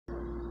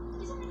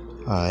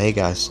Hey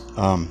guys,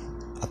 I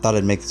thought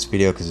I'd make this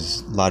video because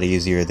it's a lot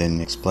easier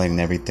than explaining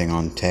everything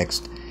on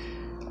text.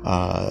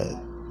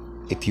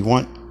 If you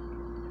want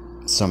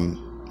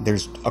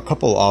there's a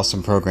couple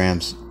awesome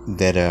programs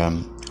that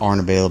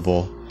aren't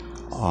available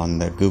on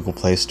the Google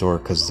Play Store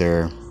because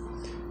they're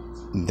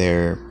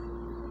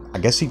I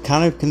guess you'd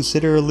kind of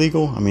consider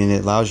illegal. I mean,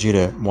 it allows you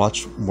to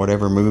watch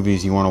whatever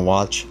movies you want to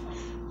watch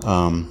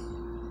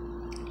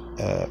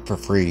for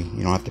free.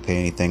 You don't have to pay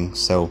anything.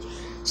 So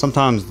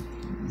sometimes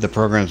the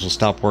programs will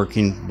stop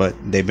working, but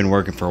they've been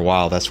working for a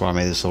while. That's why I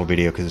made this little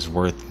video, because it's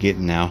worth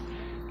getting now.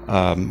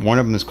 One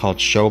of them is called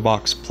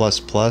ShowBox Plus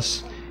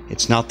Plus.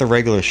 It's not the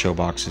regular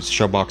ShowBox. It's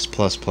ShowBox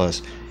Plus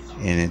Plus,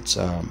 and it's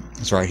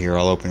right here.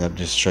 I'll open it up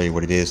just to show you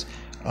what it is.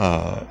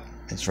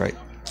 It's right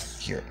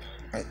here,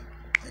 right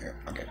there.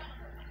 Okay,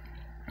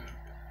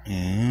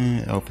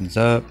 and it opens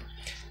up,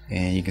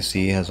 and you can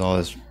see it has all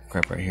this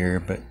crap right here.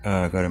 But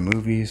go to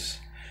movies,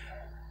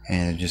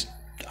 and it just,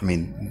 I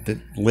mean, the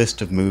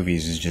list of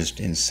movies is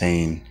just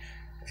insane.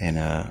 And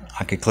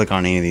I could click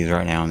on any of these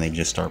right now and they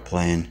just start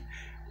playing.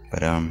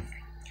 But you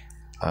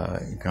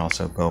can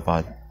also go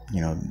by,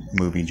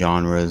 movie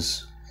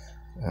genres,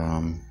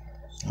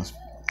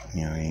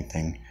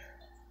 anything.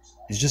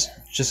 It's just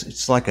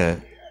it's like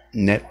a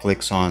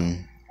Netflix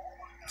on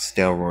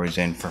steroids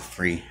and for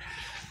free.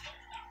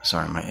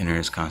 Sorry, my internet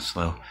is kind of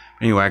slow.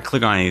 But anyway, I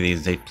click on any of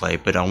these, they play.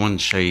 But I wanted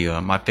to show you,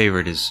 my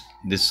favorite is,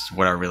 this is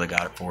what I really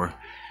got it for,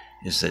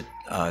 is that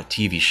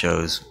TV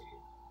shows.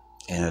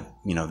 And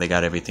they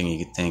got everything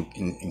you could think,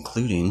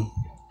 including,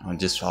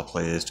 I'll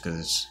play this because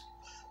it's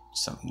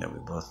something that we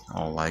both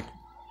all like.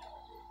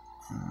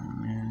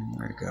 Man,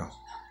 where'd it go?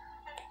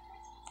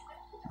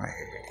 Right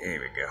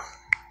here we go.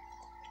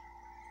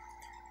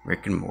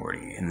 Rick and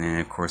Morty, and then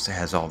of course it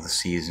has all the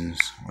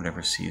seasons,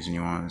 whatever season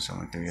you want. There's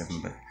only 3 of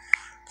them, but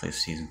play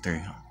season 3.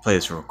 I'll play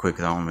this real quick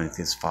because I don't want to make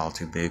this file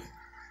too big.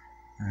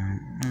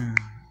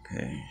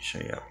 Okay, show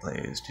you how to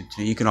play this.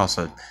 You can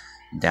also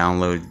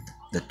download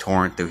the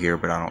torrent through here,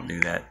 but I don't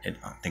do that.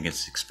 I think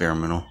it's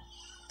experimental.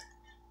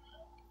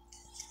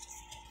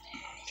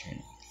 Turn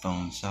the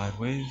phone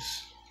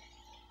sideways,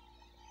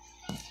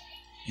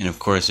 and of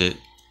course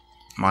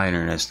my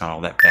internet's not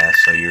all that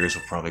fast, so yours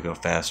will probably go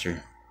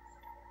faster.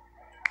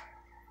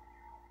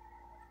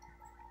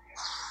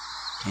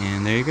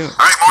 And there you go.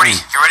 Alright, Morty,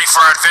 you ready for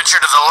our adventure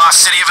to the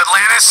lost city of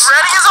Atlantis?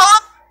 Ready as all.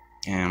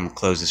 And I'm going to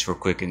close this real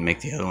quick and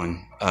make the other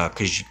one.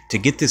 Because to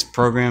get this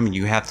program,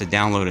 you have to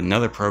download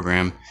another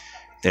program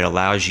that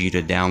allows you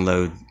to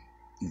download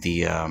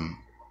the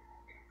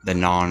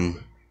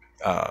non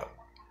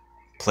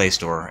Play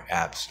Store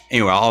apps.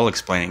 Anyway, I'll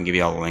explain it and give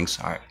you all the links.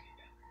 Alright.